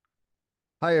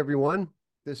Hi, everyone.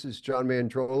 This is John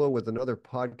Mandrola with another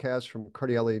podcast from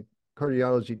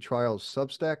Cardiology Trials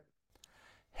Substack.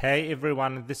 Hey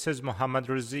everyone, this is Mohammed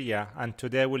Rizia, and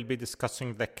today we'll be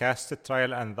discussing the CAST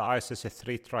trial and the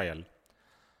ISIS-3 trial.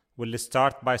 We'll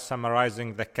start by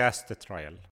summarizing the CAST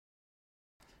trial.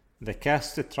 The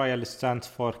CAST trial stands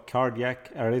for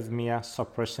Cardiac Arrhythmia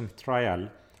Suppression Trial,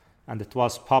 and it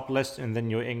was published in the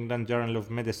New England Journal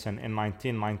of Medicine in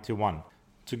 1991.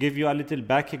 To give you a little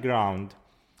background,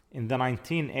 in the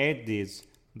 1980s,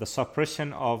 the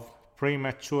suppression of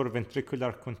premature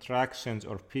ventricular contractions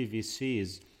or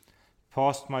PVCs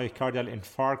post myocardial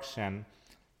infarction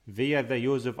via the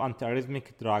use of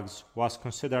antiarrhythmic drugs was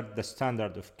considered the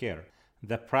standard of care.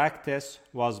 The practice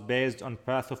was based on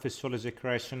pathophysiologic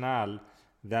rationale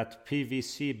that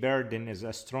PVC burden is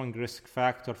a strong risk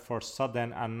factor for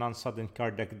sudden and non-sudden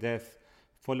cardiac death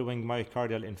following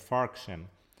myocardial infarction,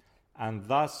 and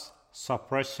thus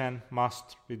suppression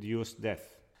must reduce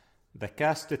death. The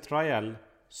CAST trial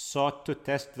sought to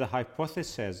test the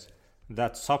hypothesis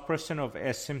that suppression of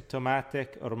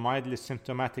asymptomatic or mildly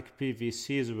symptomatic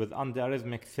PVCs with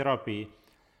antiarrhythmic therapy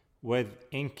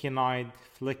with inquinide,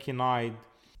 flecainide,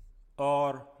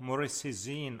 or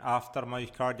moricizine after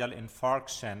myocardial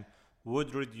infarction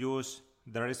would reduce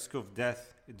the risk of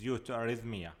death due to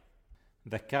arrhythmia.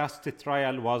 The CAST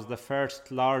trial was the first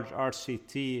large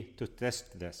RCT to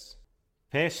test this.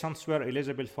 Patients were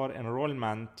eligible for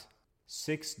enrollment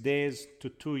 6 days to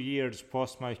 2 years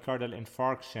post myocardial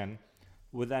infarction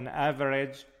with an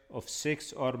average of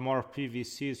 6 or more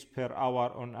PVCs per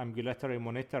hour on ambulatory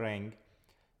monitoring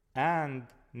and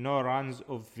no runs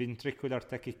of ventricular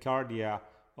tachycardia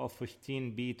of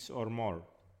 15 beats or more.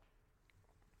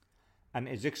 An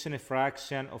ejection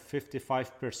fraction of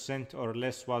 55% or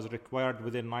less was required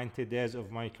within 90 days of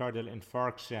myocardial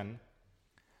infarction,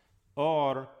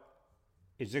 or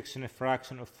ejection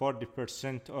fraction of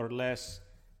 40% or less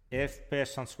if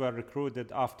patients were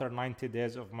recruited after 90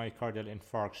 days of myocardial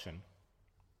infarction.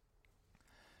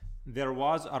 There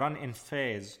was a run-in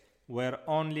phase where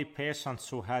only patients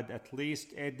who had at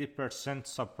least 80%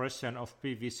 suppression of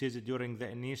PVCs during the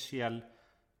initial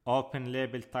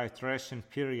open-label titration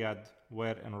period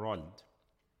were enrolled.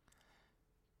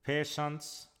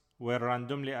 Patients were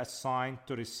randomly assigned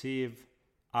to receive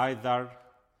either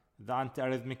the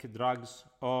antiarrhythmic drugs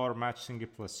or matching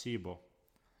placebo.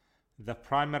 The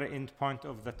primary endpoint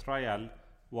of the trial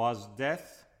was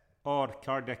death or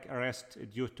cardiac arrest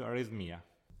due to arrhythmia.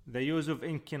 The use of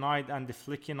inquinide and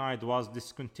flecainide was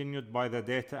discontinued by the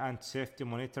Data and Safety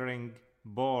Monitoring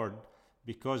Board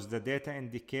because the data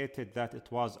indicated that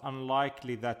it was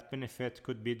unlikely that benefit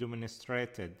could be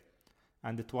demonstrated,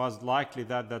 and it was likely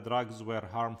that the drugs were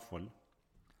harmful.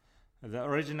 The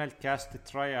original CAST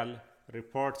trial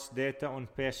reports data on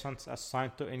patients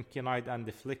assigned to inquinide and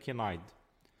flecainide.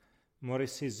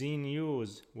 Moricizine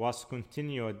use was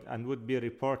continued and would be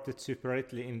reported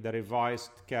separately in the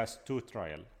revised CAST-2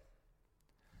 trial.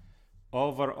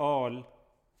 Overall,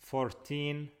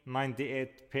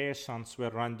 1,498 patients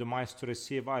were randomized to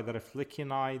receive either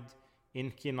flecainide,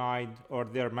 inquinide, or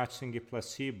their matching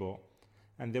placebo,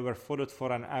 and they were followed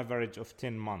for an average of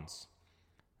 10 months.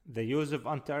 The use of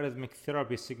antiarrhythmic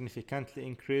therapy significantly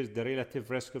increased the relative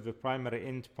risk of the primary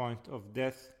endpoint of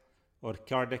death or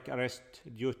cardiac arrest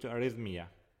due to arrhythmia.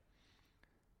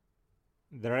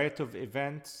 The rate of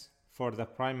events for the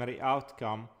primary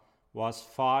outcome was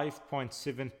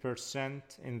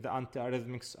 5.7% in the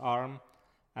antiarrhythmics arm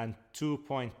and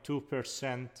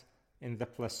 2.2% in the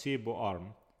placebo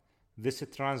arm. This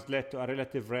translates to a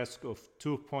relative risk of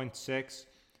 2.6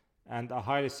 and a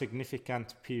highly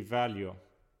significant p-value.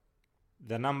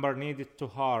 The number needed to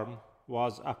harm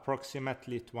was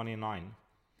approximately 29.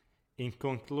 In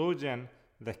conclusion,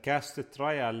 the CAST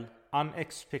trial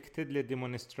unexpectedly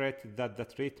demonstrated that the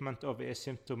treatment of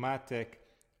asymptomatic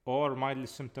or mildly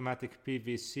symptomatic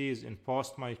PVCs in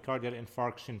post-myocardial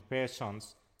infarction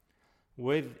patients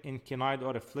with inquinide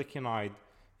or flecainide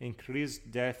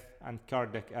increased death and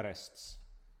cardiac arrests.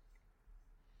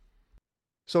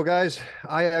 So, guys,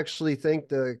 I actually think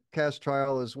the CAST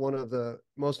trial is one of the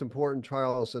most important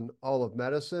trials in all of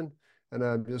medicine, and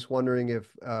I'm just wondering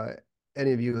if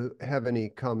any of you have any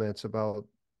comments about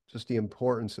just the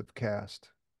importance of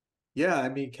CAST. Yeah, I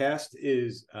mean, CAST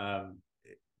is a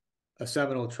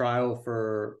seminal trial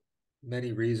for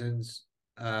many reasons.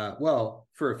 Well,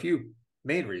 for a few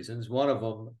main reasons. One of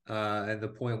them, and the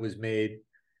point was made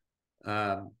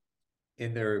in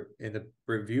the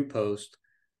review post,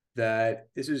 that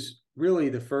this is really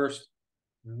the first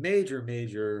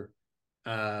major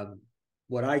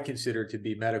what I consider to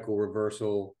be medical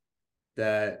reversal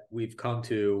that we've come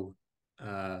to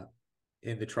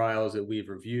in the trials that we've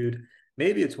reviewed.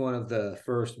 Maybe it's one of the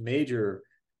first major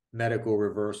medical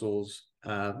reversals.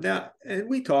 Now, and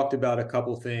we talked about a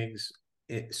couple things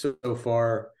so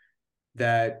far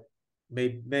that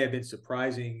may have been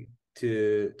surprising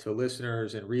to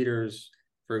listeners and readers.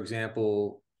 For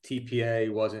example,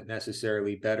 TPA wasn't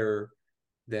necessarily better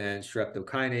than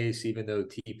streptokinase, even though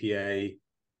TPA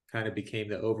kind of became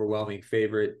the overwhelming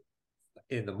favorite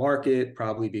in the market,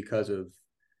 probably because of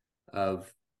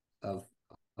of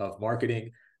of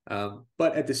marketing.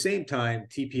 But at the same time,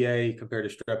 TPA compared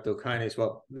to streptokinase,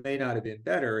 well, may not have been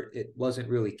better, it wasn't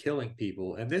really killing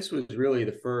people. And this was really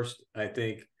the first, I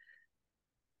think,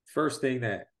 first thing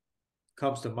that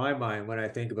comes to my mind when I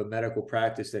think of a medical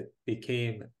practice that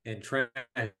became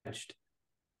entrenched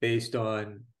based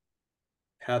on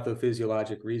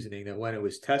pathophysiologic reasoning, that when it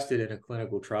was tested in a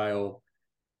clinical trial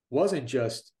wasn't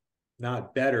just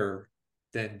not better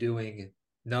than doing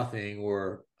nothing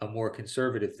or a more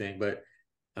conservative thing, but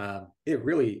it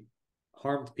really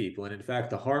harmed people. And in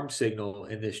fact, the harm signal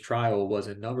in this trial was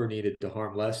a number needed to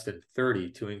harm less than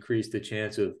 30 to increase the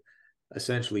chance of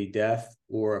essentially death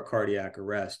or a cardiac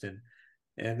arrest. And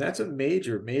that's a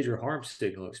major harm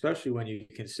signal, especially when you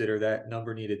consider that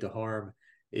number needed to harm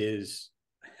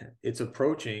it's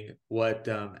approaching what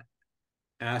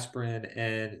aspirin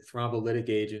and thrombolytic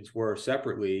agents were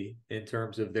separately in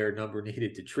terms of their number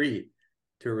needed to treat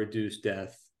to reduce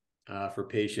death for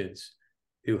patients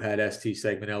who had ST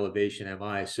segment elevation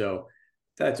MI. So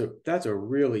that's a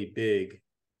really big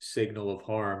signal of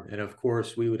harm. And of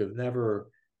course, we would have never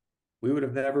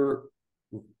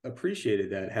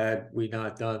appreciated that had we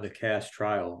not done the CAST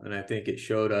trial. And I think it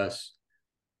showed us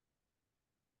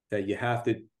that you have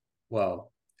to,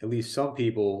 well, at least some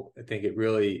people, I think it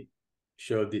really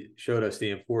showed us the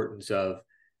importance of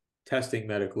testing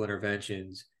medical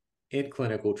interventions in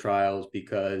clinical trials,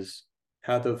 because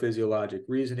pathophysiologic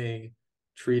reasoning,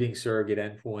 treating surrogate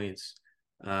endpoints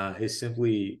is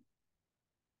simply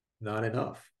not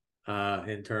enough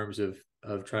in terms of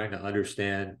trying to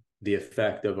understand the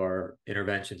effect of our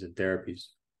interventions and therapies.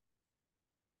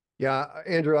 Yeah,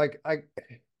 Andrew,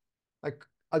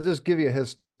 I'll just give you a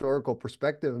historical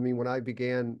perspective. I mean, when I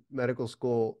began medical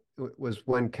school, it was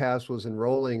when CAS was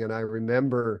enrolling, and I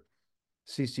remember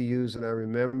CCUs, and I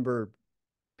remember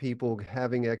people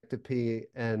having ectopy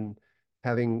and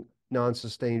having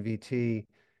non-sustained VT,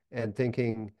 and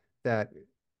thinking that,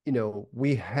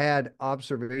 we had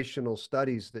observational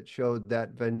studies that showed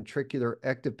that ventricular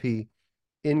ectopy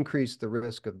increased the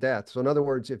risk of death. So in other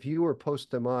words, if you were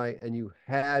post-MI and you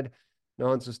had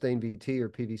non-sustained VT or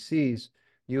PVCs,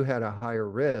 you had a higher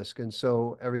risk. And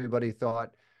so everybody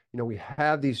thought, we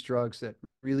have these drugs that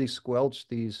really squelch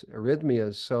these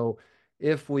arrhythmias. So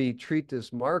if we treat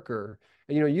this marker,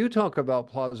 and you talk about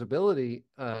plausibility,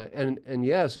 and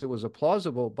yes, it was a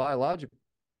plausible biologic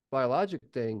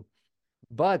thing,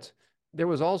 but there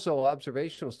was also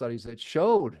observational studies that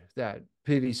showed that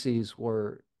PVCs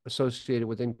were associated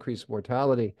with increased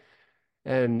mortality.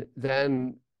 And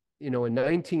then, in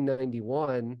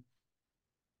 1991,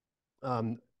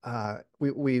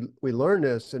 we learned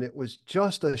this, and it was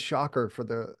just a shocker for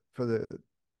the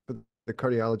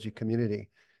cardiology community.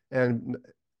 And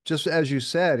just as you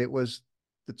said,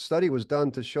 the study was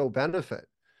done to show benefit.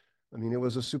 I mean, it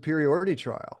was a superiority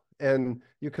trial. And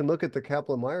you can look at the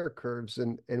Kaplan-Meier curves,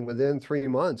 and within 3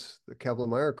 months, the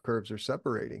Kaplan-Meier curves are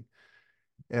separating.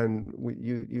 And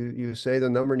you say the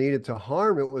number needed to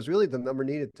harm, it was really the number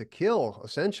needed to kill,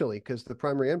 essentially, because the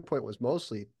primary endpoint was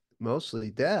mostly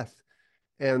death.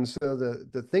 And so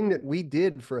the thing that we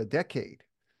did for a decade,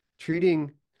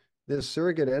 treating this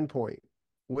surrogate endpoint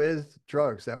with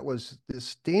drugs, that was the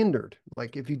standard.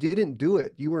 Like, if you didn't do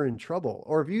it, you were in trouble.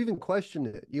 Or if you even questioned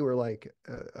it, you were like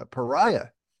a pariah.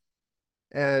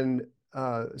 And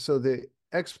so the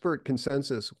expert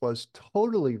consensus was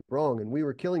totally wrong, and we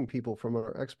were killing people from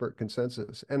our expert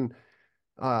consensus. And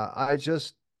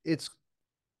it's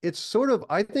sort of,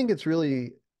 I think it's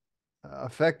really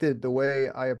affected the way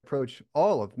I approach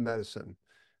all of medicine,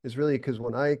 is really because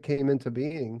when I came into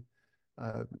being,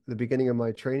 the beginning of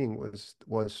my training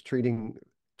was treating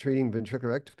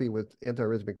ventricular ectopy with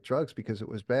antiarrhythmic drugs because it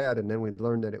was bad, and then we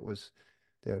learned that it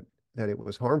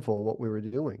was harmful what we were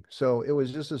doing. So it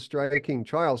was just a striking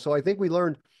trial. So I think we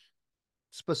learned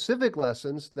specific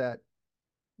lessons that,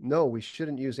 no, we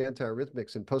shouldn't use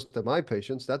antiarrhythmics in post-MI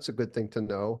patients. That's a good thing to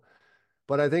know.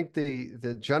 But I think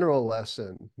the general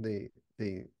lesson, the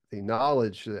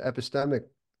knowledge, the epistemic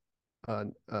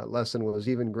lesson was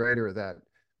even greater, that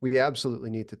we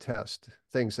absolutely need to test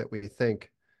things that we think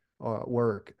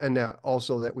work, and that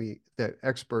also that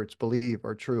experts believe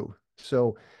are true.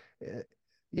 So,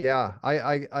 yeah,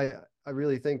 I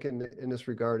really think in this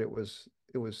regard, it was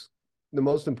the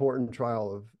most important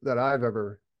trial that I've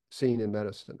ever seen in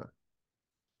medicine.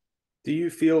 Do you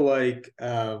feel like,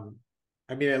 I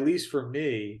mean, at least for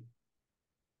me,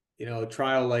 a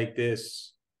trial like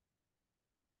this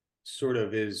sort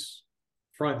of is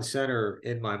front and center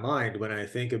in my mind when I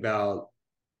think about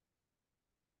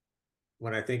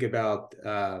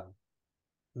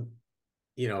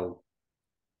you know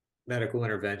medical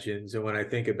interventions, and when I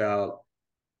think about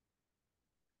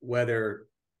whether,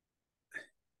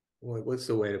 what's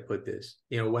the way to put this,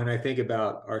 when I think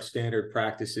about our standard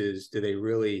practices, do they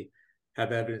really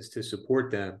have evidence to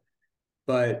support them?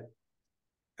 But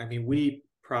I mean, we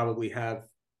probably have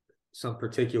some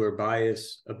particular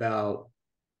bias about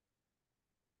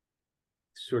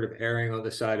sort of erring on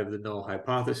the side of the null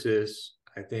hypothesis.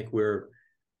 I think we're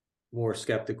more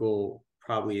skeptical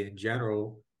probably in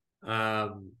general,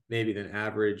 maybe than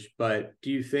average. But do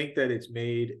you think that it's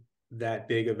made that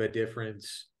big of a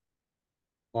difference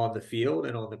on the field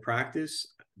and on the practice?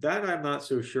 That I'm not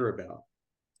so sure about.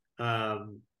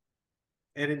 And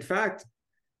in fact,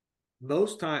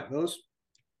 most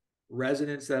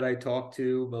residents that I talk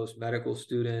to, most medical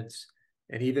students,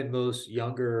 and even most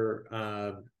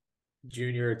younger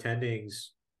junior attendings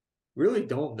really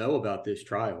don't know about this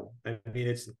trial. I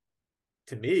mean,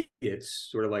 to me, it's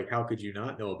sort of like, how could you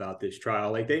not know about this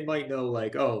trial? Like, they might know,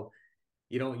 like, oh,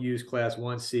 you don't use class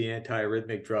 1C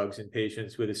antiarrhythmic drugs in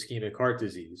patients with ischemic heart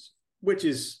disease, which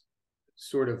is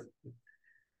sort of,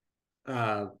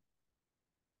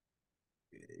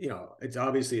 it's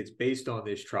obviously it's based on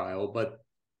this trial, but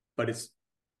it's,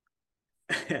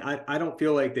 I don't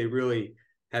feel like they really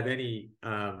have any,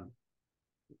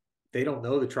 they don't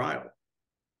know the trial.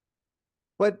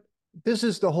 But this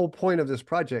is the whole point of this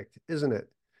project, isn't it?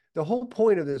 The whole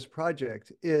point of this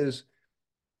project is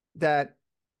that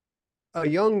a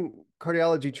young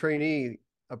cardiology trainee,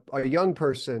 a young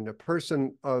person, a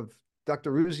person of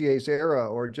Dr. Rouzier's era,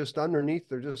 or just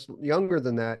underneath, or just younger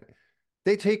than that,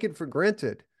 they take it for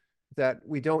granted that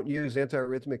we don't use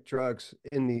antiarrhythmic drugs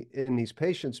in these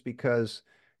patients because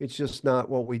it's just not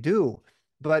what we do.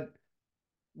 But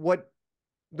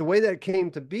the way that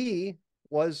came to be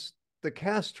was the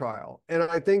CAST trial. And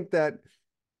I think that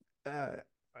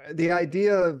the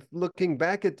idea of looking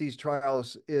back at these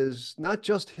trials is not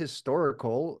just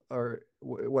historical or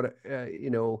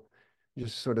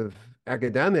just sort of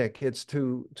academic. It's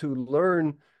to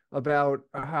learn about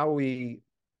how we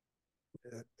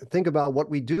think about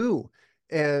what we do.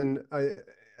 And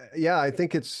I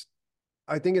think it's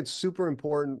super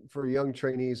important for young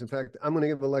trainees. In fact, I'm going to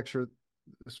give a lecture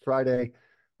this Friday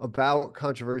about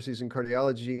controversies in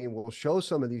cardiology, and we'll show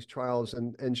some of these trials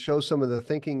and show some of the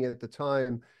thinking at the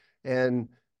time. And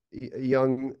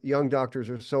young doctors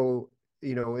are so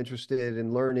interested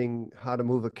in learning how to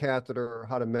move a catheter, or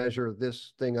how to measure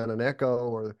this thing on an echo,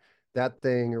 or that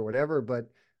thing, or whatever. But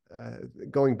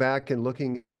going back and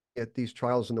looking at these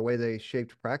trials and the way they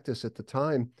shaped practice at the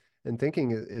time and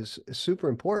thinking is super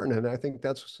important. And I think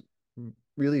that's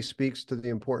really speaks to the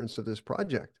importance of this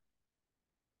project.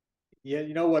 Yeah,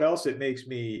 what else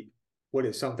what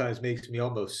it sometimes makes me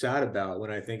almost sad about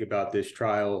when I think about this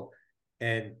trial,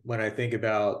 and when I think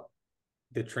about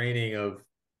the training of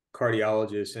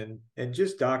cardiologists and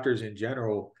just doctors in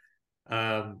general.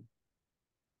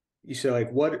 You say,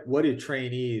 like, what do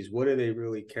trainees, what do they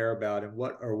really care about, and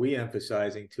what are we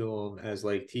emphasizing to them as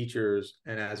like teachers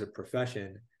and as a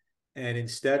profession? And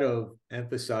instead of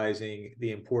emphasizing the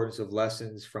importance of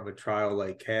lessons from a trial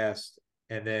like CAST,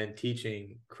 and then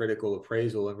teaching critical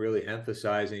appraisal and really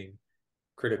emphasizing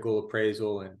critical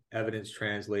appraisal and evidence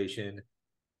translation,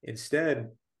 instead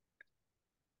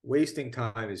wasting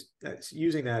time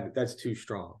that's too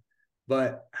strong.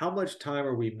 But how much time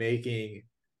are we making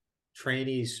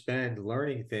trainees spend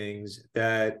learning things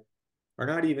that are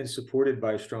not even supported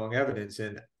by strong evidence?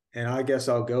 And I guess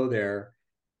I'll go there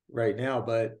right now.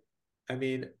 But I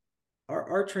mean,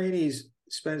 our trainees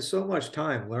spend so much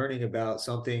time learning about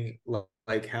something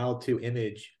like how to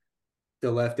image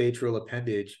the left atrial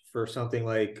appendage for something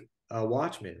like a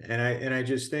Watchman. And I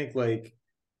just think, like,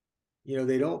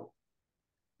 they don't,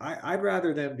 I'd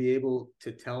rather them be able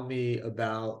to tell me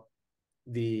about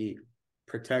the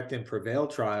PROTECT and PREVAIL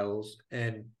trials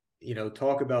and,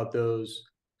 talk about those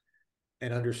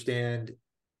and understand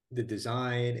the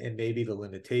design and maybe the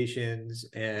limitations.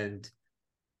 And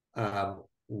I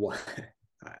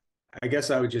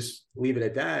guess I would just leave it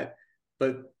at that.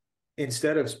 But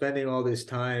instead of spending all this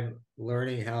time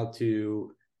learning how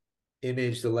to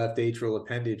image the left atrial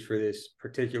appendage for this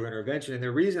particular intervention, and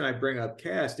the reason I bring up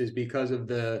CAST is because of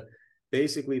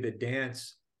basically the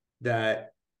dance that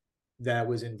that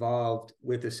was involved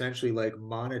with essentially like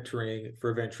monitoring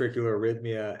for ventricular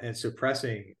arrhythmia and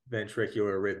suppressing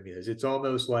ventricular arrhythmias. It's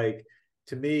almost like,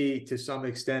 to me, to some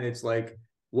extent, it's like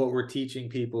what we're teaching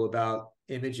people about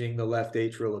imaging the left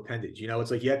atrial appendage. You know,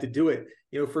 it's like you have to do it,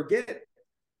 you know, forget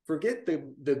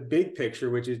the big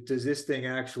picture, which is, does this thing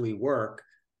actually work?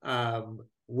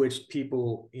 Which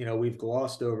people, you know, we've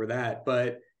glossed over that,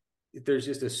 but there's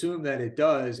just assume that it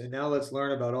does, and now let's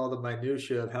learn about all the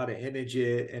minutia of how to image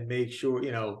it and make sure,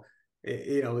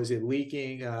 is it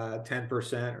leaking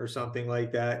 10% or something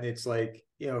like that? And it's like,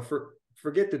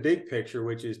 forget the big picture,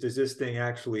 which is, does this thing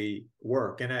actually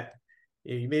work? And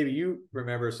maybe you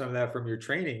remember some of that from your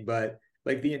training, but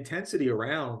like the intensity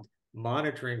around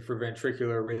monitoring for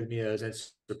ventricular arrhythmias and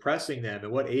suppressing them,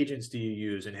 and what agents do you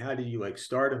use, and how do you like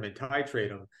start them and titrate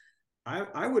them?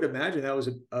 I would imagine that was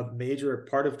a major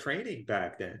part of training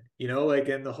back then, like,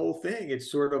 and the whole thing,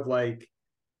 it's sort of like,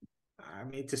 I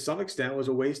mean, to some extent, was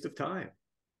a waste of time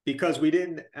because we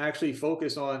didn't actually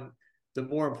focus on the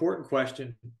more important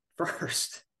question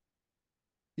first.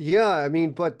 Yeah, I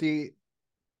mean, but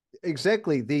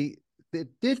exactly it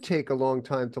did take a long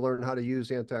time to learn how to use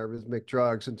antiarrhythmic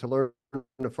drugs and to learn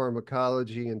the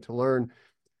pharmacology and to learn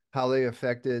how they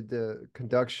affected the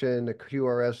conduction, the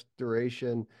QRS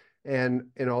duration, and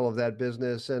all of that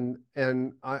business. And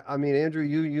I mean, Andrew,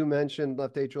 you mentioned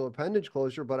left atrial appendage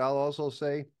closure, but I'll also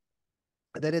say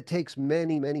that it takes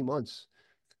many, many months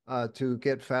to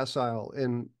get facile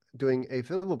in doing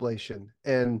AFib ablation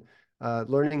and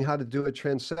learning how to do a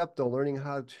transeptal, learning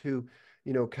how to,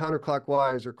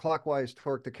 counterclockwise or clockwise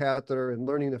torque the catheter, and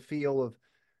learning the feel of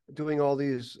doing all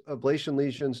these ablation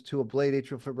lesions to ablate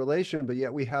atrial fibrillation. But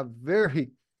yet we have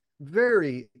very,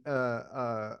 very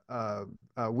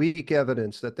weak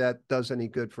evidence that that does any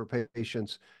good for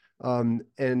patients. And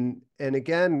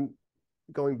again,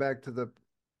 going back to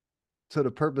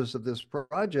the purpose of this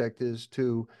project is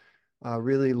to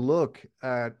really look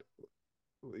at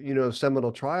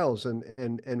seminal trials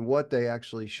and what they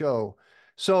actually show.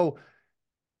 So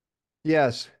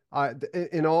yes,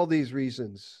 in all these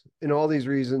reasons,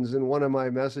 and one of my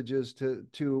messages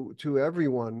to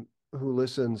everyone who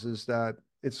listens is that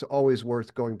it's always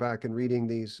worth going back and reading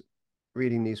these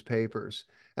papers.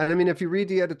 And I mean, if you read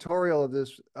the editorial of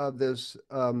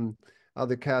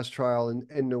the CAS trial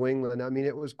in New England, I mean,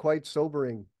 it was quite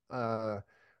sobering. I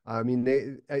mean,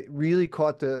 it really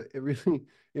caught the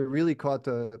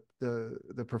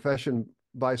profession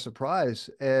by surprise.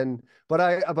 But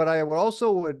I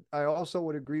also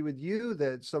would agree with you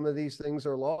that some of these things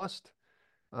are lost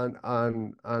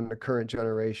on the current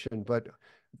generation. But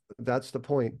that's the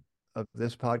point of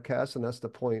this podcast, and that's the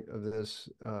point of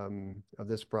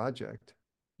this project.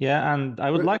 Yeah, and I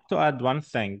would like to add one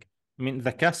thing. I mean,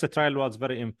 the CAST trial was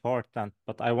very important,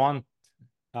 but I want,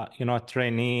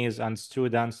 trainees and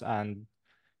students and,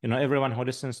 everyone who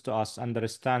listens to us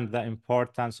understand the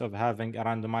importance of having a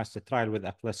randomized trial with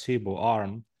a placebo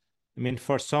arm. I mean,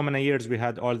 for so many years, we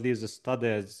had all these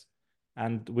studies,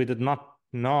 and we did not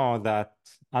know that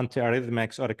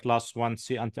antiarrhythmics or class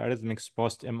 1C antiarrhythmics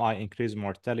post-MI increase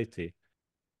mortality.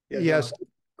 Yeah, Yes, no,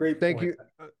 great thank point.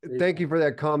 you. Thank you for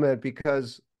that comment,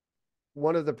 because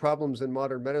one of the problems in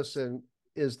modern medicine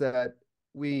is that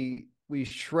we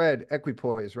shred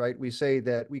equipoise, right? We say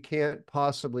that we can't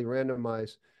possibly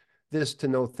randomize this to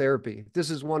no therapy. This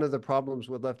is one of the problems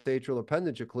with left atrial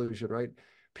appendage occlusion, right?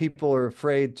 People are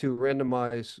afraid to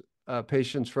randomize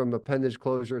patients from appendage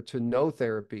closure to no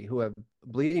therapy who have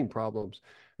bleeding problems.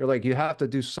 They're like, you have to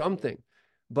do something.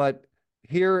 But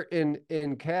here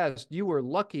in CAST, you were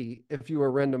lucky if you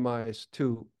were randomized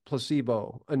to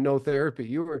placebo and no therapy.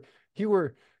 You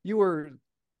were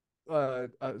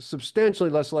substantially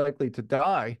less likely to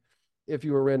die if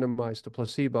you were randomized to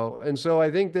placebo. And so I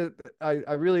think that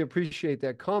I really appreciate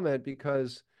that comment,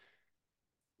 because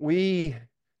we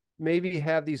maybe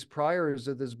have these priors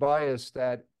of this bias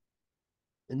that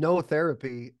no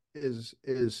therapy is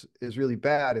really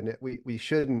bad, and we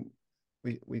shouldn't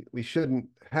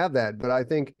have that. But I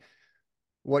think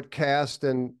what CAST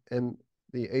and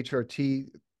the HRT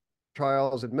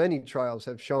trials and many trials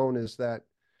have shown is that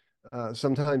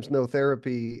sometimes no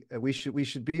therapy. We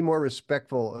should be more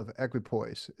respectful of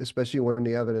equipoise, especially when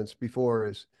the evidence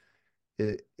before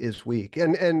is weak.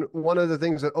 And one of the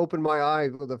things that opened my eye,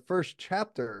 the first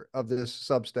chapter of this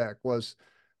Substack, was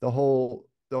the whole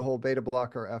beta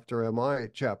blocker after MI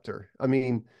chapter. I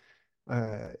mean,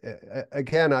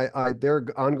 again, there are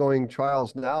ongoing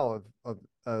trials now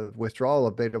of withdrawal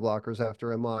of beta blockers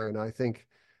after MI, and I think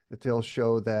that they'll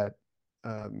show that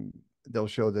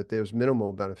there's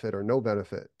minimal benefit or no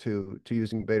benefit to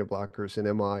using beta blockers in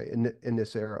MI in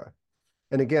this era.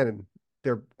 And again,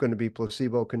 they're going to be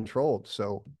placebo controlled.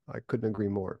 So I couldn't agree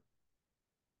more.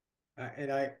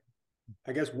 And I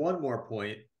guess one more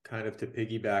point, kind of to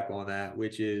piggyback on that,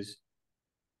 which is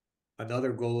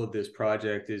another goal of this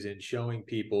project is in showing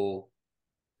people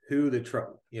who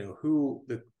who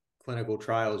the clinical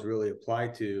trials really apply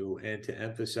to, and to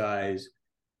emphasize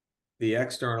the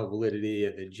external validity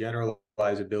and the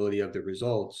generalizability of the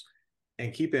results.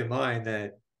 And keep in mind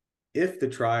that if the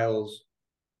trials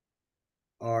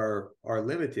are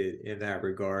limited in that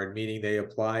regard, meaning they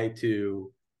apply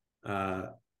to a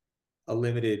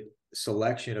limited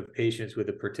selection of patients with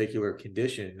a particular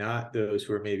condition, not those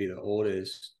who are maybe the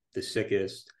oldest, the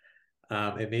sickest,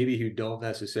 and maybe who don't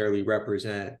necessarily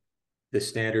represent the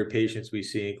standard patients we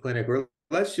see in clinic, or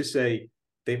let's just say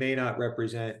they may not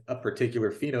represent a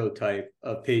particular phenotype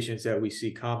of patients that we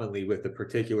see commonly with a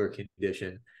particular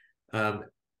condition.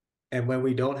 And when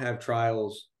we don't have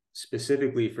trials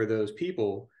specifically for those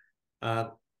people,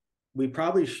 we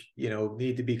probably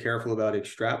need to be careful about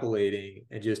extrapolating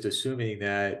and just assuming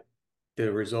that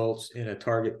the results in a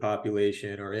target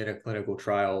population or in a clinical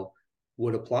trial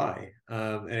would apply.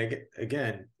 And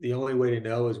again, the only way to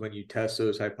know is when you test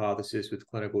those hypotheses with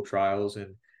clinical trials,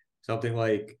 and something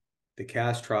like the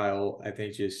CAST trial, I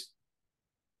think, just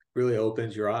really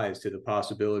opens your eyes to the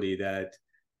possibility that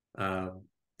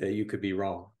that you could be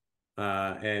wrong,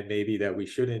 and maybe that we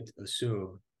shouldn't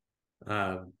assume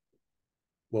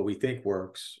what we think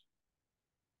works.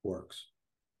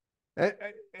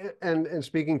 And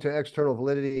speaking to external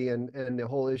validity and the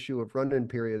whole issue of run-in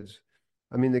periods,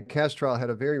 I mean, the CAST trial had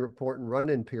a very important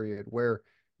run-in period where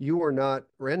you were not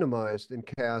randomized in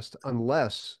CAST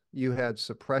unless you had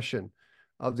suppression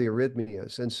of the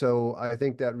arrhythmias. And so I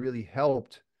think that really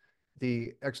helped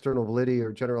the external validity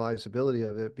or generalizability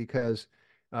of it, because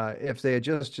if they had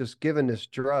just given this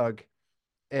drug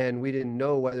and we didn't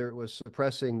know whether it was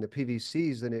suppressing the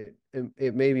PVCs, then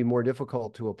it may be more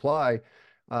difficult to apply.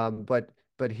 But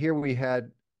here we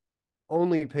had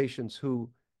only patients who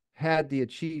had the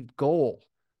achieved goal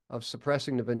of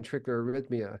suppressing the ventricular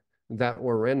arrhythmia that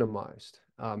were randomized.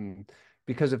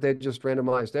 Because if they just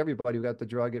randomized everybody who got the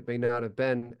drug, it may not have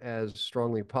been as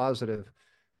strongly positive.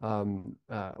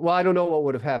 Well, I don't know what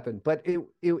would have happened, but the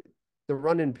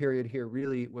run-in period here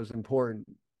really was important.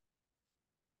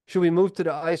 Should we move to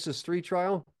the ISIS-3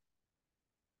 trial?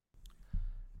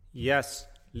 Yes,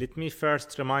 let me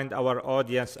first remind our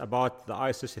audience about the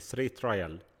ISIS-3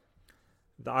 trial.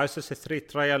 The ISIS-3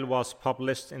 trial was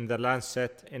published in The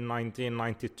Lancet in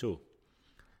 1992.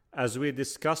 As we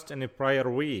discussed in prior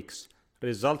weeks,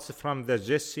 results from the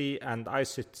GESI and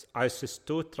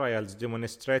ISIS-2 trials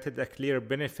demonstrated a clear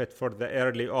benefit for the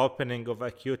early opening of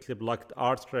acutely blocked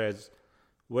arteries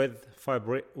with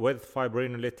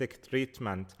fibrinolytic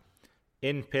treatment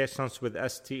in patients with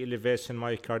ST elevation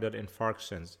myocardial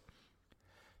infarctions.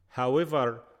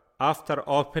 However, after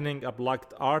opening a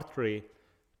blocked artery,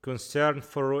 concern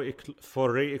for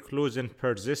re-occlusion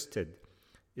persisted,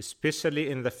 especially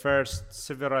in the first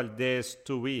several days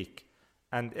to week,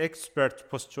 and experts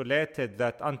postulated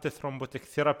that antithrombotic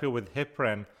therapy with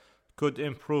heparin could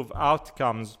improve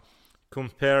outcomes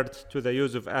compared to the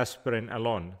use of aspirin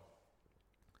alone.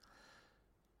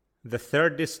 The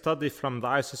third study from the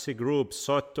ISIS group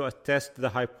sought to attest the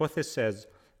hypothesis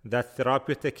that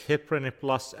therapeutic heparin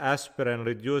plus aspirin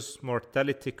reduced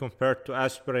mortality compared to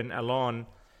aspirin alone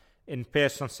in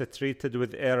patients treated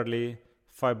with early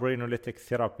fibrinolytic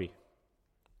therapy.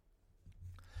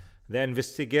 The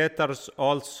investigators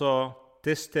also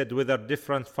tested whether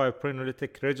different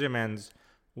fibrinolytic regimens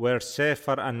were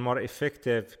safer and more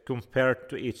effective compared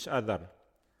to each other.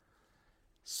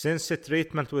 Since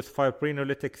treatment with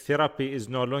fibrinolytic therapy is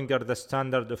no longer the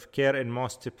standard of care in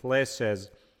most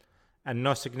places, and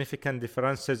no significant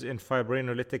differences in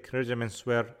fibrinolytic regimens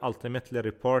were ultimately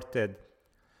reported,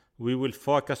 we will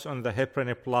focus on the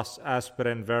heparin plus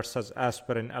aspirin versus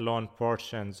aspirin alone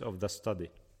portions of the study.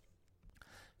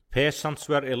 Patients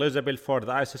were eligible for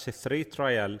the ISIS-3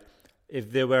 trial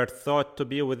if they were thought to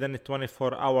be within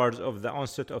 24 hours of the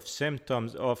onset of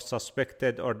symptoms of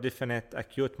suspected or definite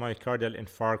acute myocardial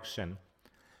infarction,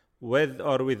 with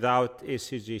or without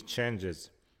ECG changes,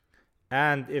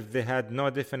 and if they had no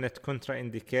definite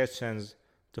contraindications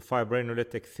to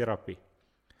fibrinolytic therapy.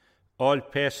 All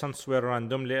patients were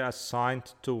randomly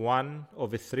assigned to one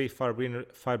of the three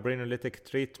fibrinolytic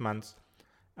treatments,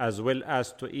 as well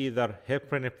as to either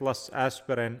heparin plus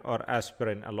aspirin or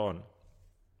aspirin alone.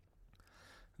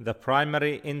 The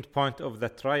primary endpoint of the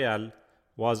trial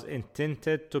was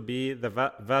intended to be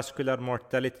the vascular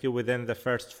mortality within the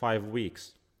first 5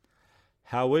 weeks.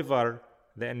 However,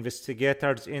 the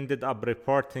investigators ended up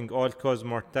reporting all-cause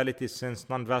mortality since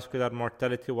non-vascular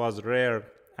mortality was rare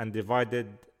and divided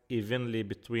evenly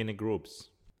between groups.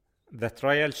 The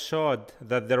trial showed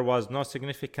that there was no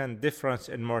significant difference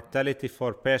in mortality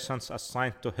for patients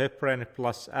assigned to heparin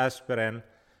plus aspirin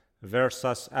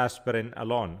versus aspirin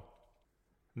alone.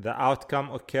 The outcome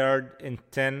occurred in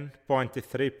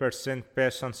 10.3%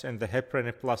 patients in the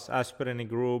heparin plus aspirin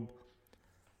group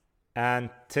and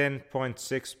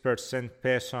 10.6%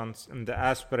 patients in the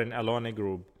aspirin alone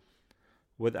group,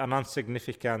 with a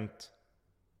non-significant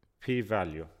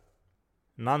p-value.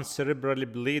 Non-cerebral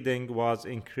bleeding was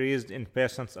increased in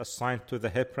patients assigned to the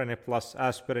heparin plus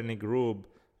aspirin group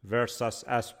versus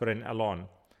aspirin alone,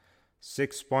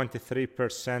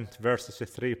 6.3% versus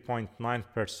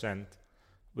 3.9%,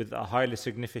 with a highly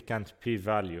significant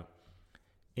p-value.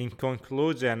 In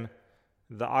conclusion,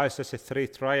 the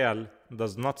ISIS-3 trial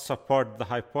does not support the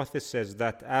hypothesis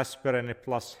that aspirin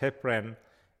plus heparin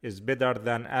is better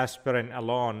than aspirin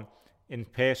alone in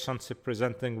patients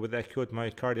presenting with acute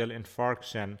myocardial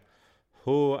infarction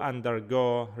who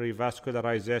undergo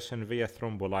revascularization via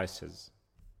thrombolysis.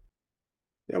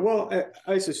 Yeah, well,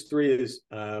 ISIS-3 is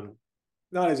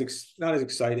not as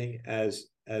exciting as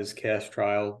CAST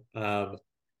trial.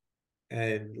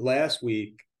 And last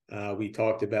week we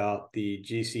talked about the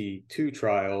GC2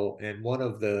 trial, and one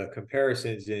of the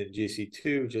comparisons in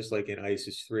GC2, just like in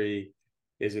ISIS-3,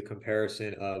 is a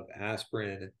comparison of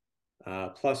aspirin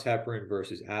plus heparin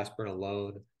versus aspirin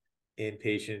alone in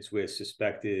patients with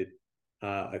suspected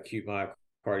acute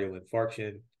myocardial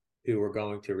infarction who were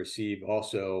going to receive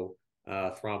also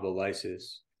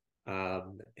thrombolysis.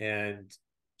 And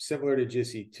similar to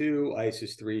GC2,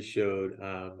 ISIS-3 showed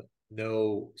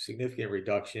no significant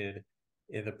reduction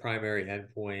in the primary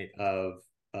endpoint of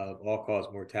all-cause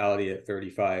mortality at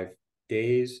 35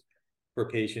 days for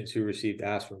patients who received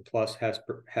aspirin plus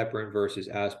heparin versus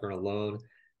aspirin alone.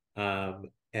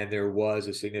 And there was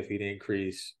a significant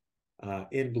increase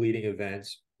in bleeding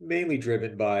events, mainly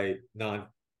driven by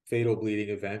non-fatal bleeding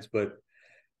events, but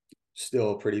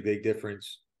still a pretty big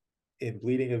difference in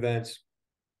bleeding events.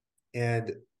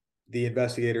 And the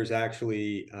investigators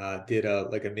actually did a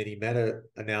mini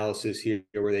meta-analysis here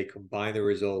where they combined the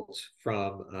results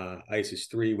from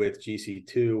ISIS-3 with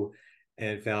GC2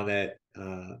 and found that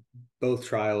both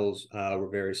trials were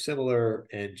very similar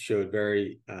and showed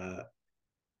very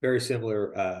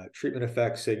similar treatment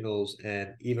effect signals. And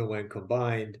even when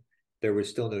combined, there was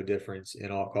still no difference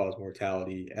in all-cause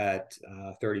mortality at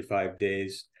 35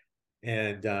 days.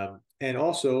 And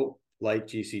also, like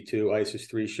GC2,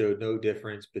 ISIS-3 showed no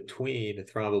difference between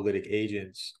thrombolytic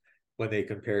agents when they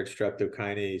compared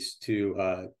streptokinase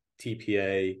to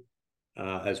TPA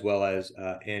as well as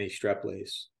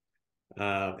anti-streplase.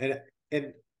 And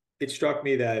it struck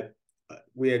me that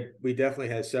we definitely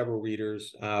had several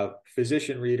readers,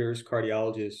 physician readers,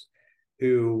 cardiologists,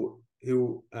 who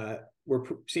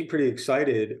seemed pretty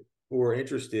excited or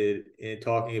interested in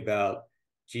talking about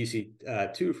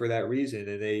GC2 for that reason.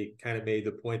 And they kind of made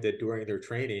the point that during their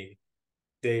training,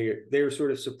 they were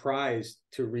sort of surprised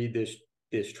to read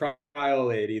this trial.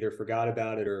 They had either forgot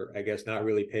about it or I guess not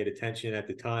really paid attention at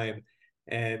the time.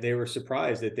 And they were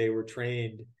surprised that they were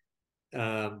trained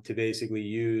to basically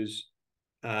use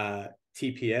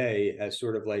TPA as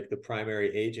sort of like the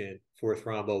primary agent for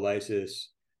thrombolysis,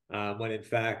 when in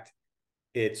fact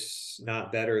it's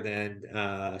not better than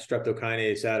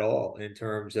streptokinase at all in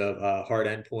terms of hard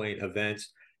endpoint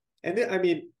events. And I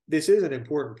mean, this is an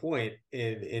important point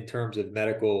in terms of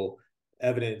medical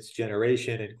evidence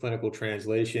generation and clinical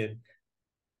translation,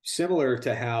 similar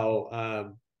to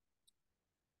how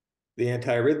the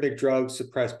antiarrhythmic drugs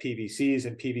suppressed PVCs,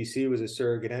 and PVC was a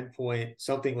surrogate endpoint.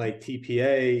 Something like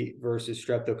TPA versus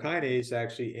streptokinase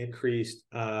actually increased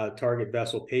target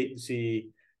vessel patency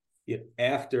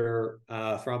after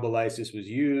thrombolysis was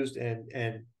used,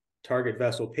 and target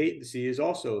vessel patency is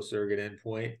also a surrogate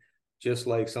endpoint, just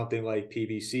like something like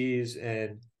PVCs.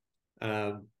 And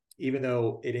even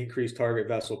though it increased target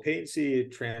vessel patency,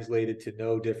 it translated to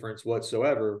no difference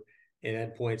whatsoever in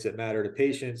endpoints that matter to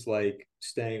patients, like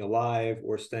staying alive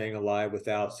or staying alive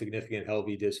without significant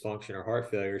LV dysfunction or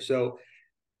heart failure. So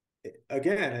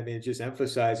again, I mean, it just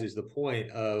emphasizes the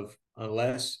point of,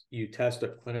 unless you test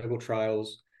up clinical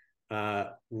trials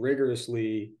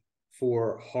rigorously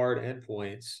for hard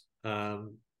endpoints,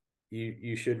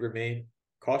 you should remain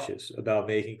cautious about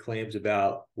making claims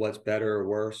about what's better or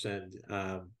worse, and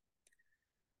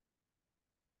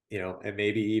and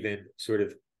maybe even sort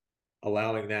of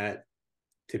allowing that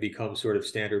to become sort of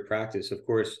standard practice. Of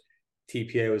course,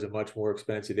 TPA was a much more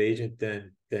expensive agent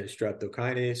than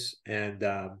streptokinase, and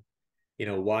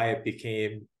why it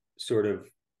became sort of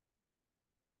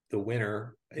the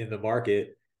winner in the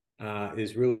market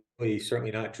is really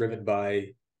certainly not driven by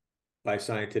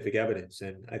scientific evidence.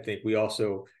 And I think we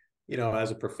also,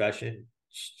 as a profession,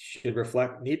 should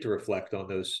need to reflect on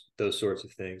those sorts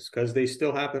of things because they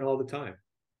still happen all the time.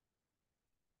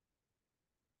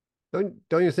 Don't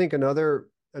you think another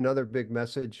big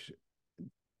message,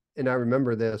 and I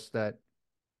remember this, that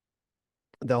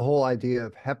the whole idea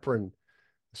of heparin,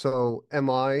 so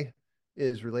MI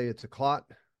is related to clot,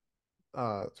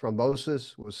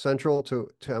 thrombosis was central to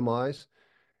MIs,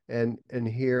 and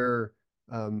here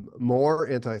more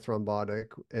antithrombotic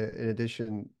in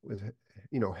addition with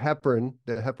heparin.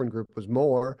 The heparin group was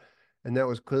more, and that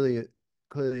was clearly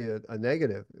a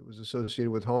negative. It was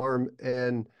associated with harm,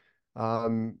 and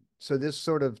so this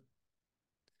sort of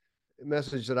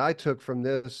message that I took from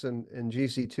this and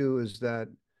GC2 is that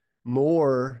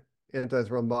more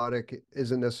antithrombotic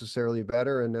isn't necessarily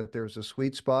better, and that there's a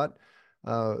sweet spot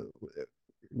uh,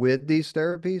 with these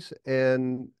therapies.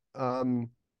 And I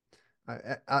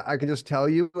can just tell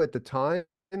you at the time,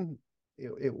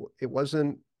 it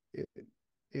wasn't,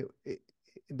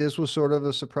 this was sort of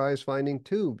a surprise finding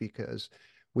too, because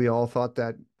we all thought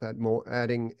that more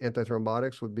adding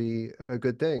antithrombotics would be a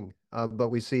good thing. But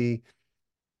we see,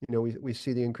 we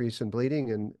see the increase in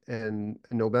bleeding and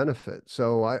no benefit.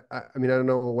 So I mean, I don't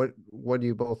know, what do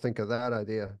you both think of that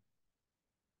idea?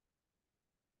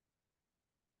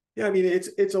 Yeah, I mean,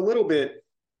 it's a little bit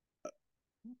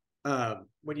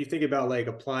when you think about like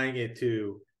applying it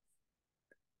to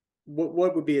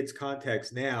what would be its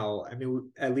context now. I mean,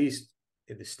 at least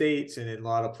in the States and in a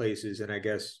lot of places, and I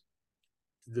guess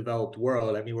the developed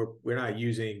world, I mean, we're not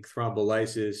using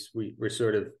thrombolysis. We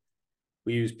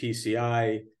use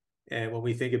PCI. And when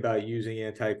we think about using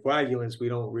anticoagulants, we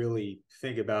don't really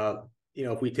think about,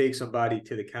 if we take somebody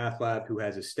to the cath lab who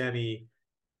has a STEMI,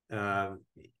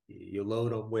 you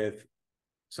load them with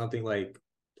something like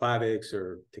Plavix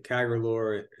or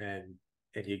ticagrelor, and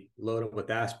you load them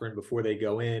with aspirin before they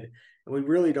go in. And we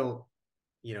really don't,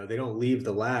 they don't leave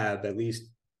the lab, at least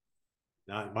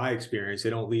not in my experience, they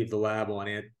don't leave the lab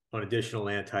on additional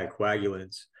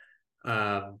anticoagulants.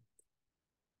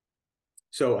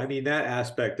 So, I mean, that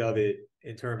aspect of it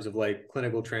in terms of like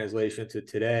clinical translation to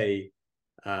today,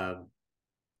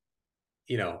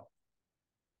 you know,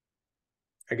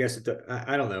 I guess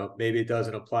I don't know, maybe it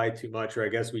doesn't apply too much, or I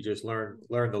guess we just learn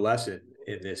the lesson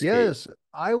in this case. Yes,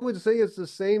 I would say it's the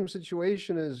same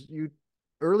situation as you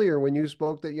earlier when you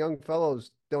spoke that young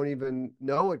fellows don't even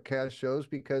know what CAS shows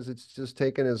because it's just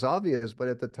taken as obvious. But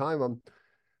at the time,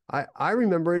 I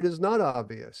remember it as not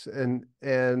obvious, and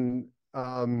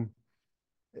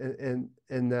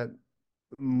that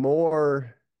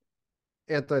more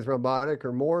antithrombotic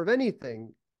or more of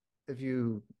anything, if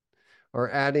you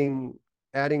are adding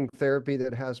therapy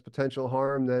that has potential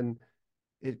harm, then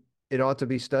it ought to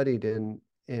be studied in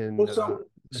Well, so sorry.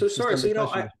 So,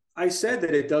 systemic testing. I said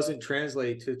that it doesn't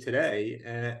translate to today,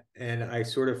 and I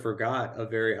sort of forgot a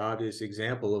very obvious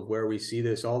example of where we see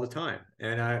this all the time.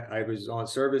 And I was on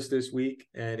service this week,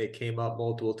 and it came up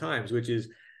multiple times, which is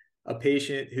a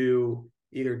patient who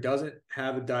either doesn't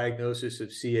have a diagnosis of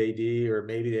CAD, or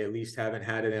maybe they at least haven't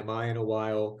had an MI in a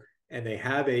while, and they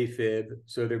have AFib,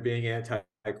 so they're being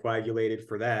anticoagulated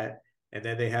for that. And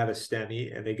then they have a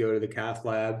STEMI, and they go to the cath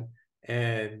lab.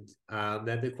 And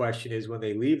then the question is, when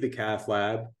they leave the cath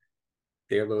lab,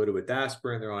 they're loaded with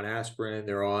aspirin,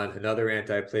 they're on another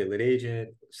antiplatelet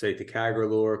agent, say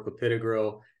ticagrelor,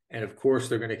 clopidogrel, and of course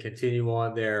they're going to continue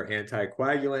on their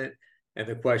anticoagulant. And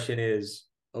the question is,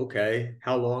 okay,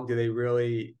 how long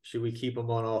should we keep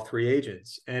them on all three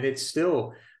agents? And it's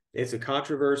a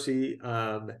controversy.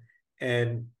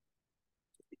 And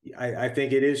I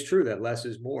think it is true that less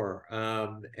is more.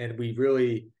 And we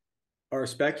really are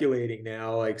speculating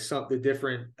now, like the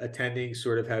different attendings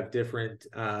sort of have different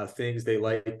things they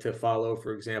like to follow.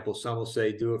 For example, some will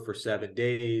say, do it for 7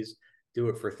 days, do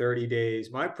it for 30 days.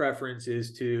 My preference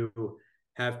is to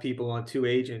have people on two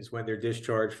agents when they're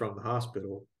discharged from the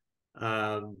hospital.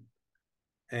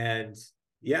 And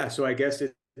yeah, so I guess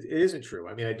it isn't true.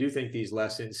 I mean, I do think these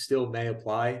lessons still may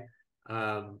apply.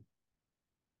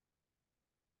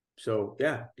 So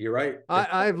yeah, you're right.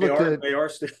 They are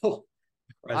still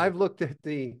present. I've looked at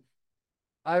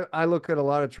I look at a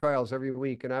lot of trials every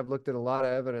week, and I've looked at a lot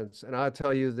of evidence, and I'll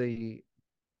tell you the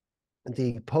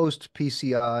post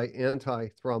PCI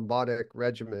antithrombotic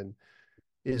regimen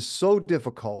is so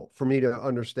difficult for me to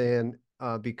understand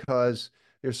because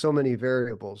there's so many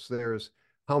variables. There's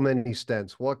how many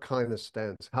stents, what kind of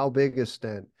stents, how big a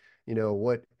stent,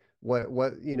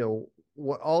 what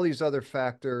all these other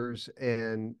factors,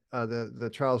 and the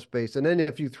trial space. And then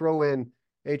if you throw in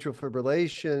atrial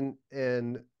fibrillation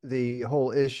and the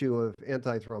whole issue of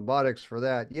antithrombotics for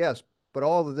that, yes, but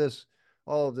all of this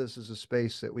is a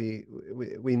space that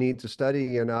we need to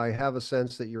study. And I have a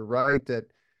sense that you're right that,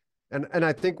 and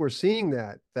I think we're seeing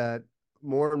that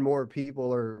more and more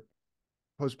people are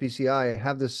post PCI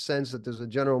have this sense that there's a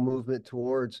general movement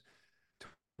towards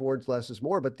less is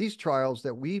more. But these trials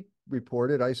that we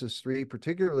reported, ISIS-3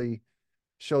 particularly,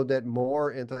 showed that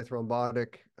more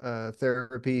antithrombotic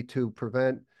therapy to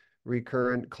prevent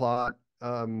recurrent clot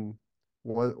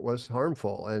was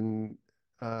harmful. And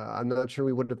I'm not sure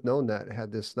we would have known that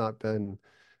had this not been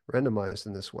randomized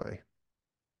in this way.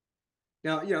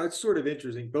 Now, it's sort of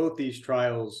interesting. Both these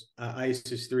trials,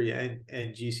 ISIS-3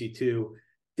 and GC2,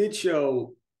 did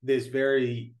show this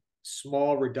very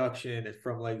small reduction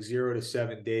from like 0 to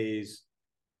 7 days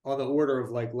on the order of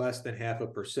like less than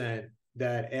 0.5%,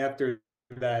 that after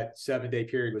that 7-day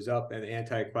period was up and the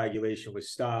anticoagulation was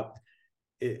stopped,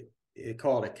 it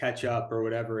called a catch up or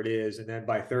whatever it is. And then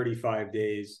by 35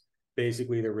 days,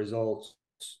 basically the results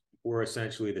were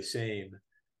essentially the same.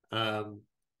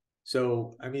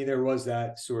 So, I mean, there was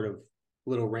that sort of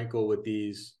little wrinkle with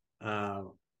these, but,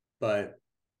 but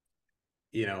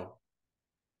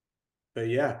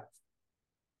yeah.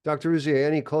 Dr. Uzier,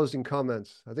 any closing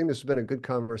comments? I think this has been a good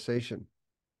conversation.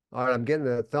 All right, I'm getting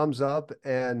a thumbs up.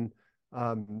 And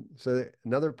so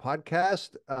another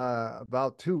podcast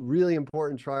about two really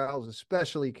important trials,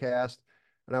 especially CAST.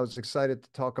 And I was excited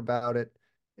to talk about it.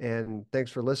 And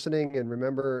thanks for listening. And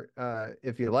remember,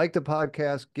 if you like the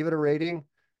podcast, give it a rating,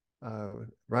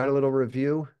 write a little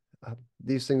review.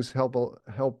 These things help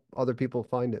other people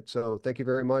find it. So thank you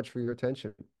very much for your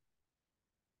attention.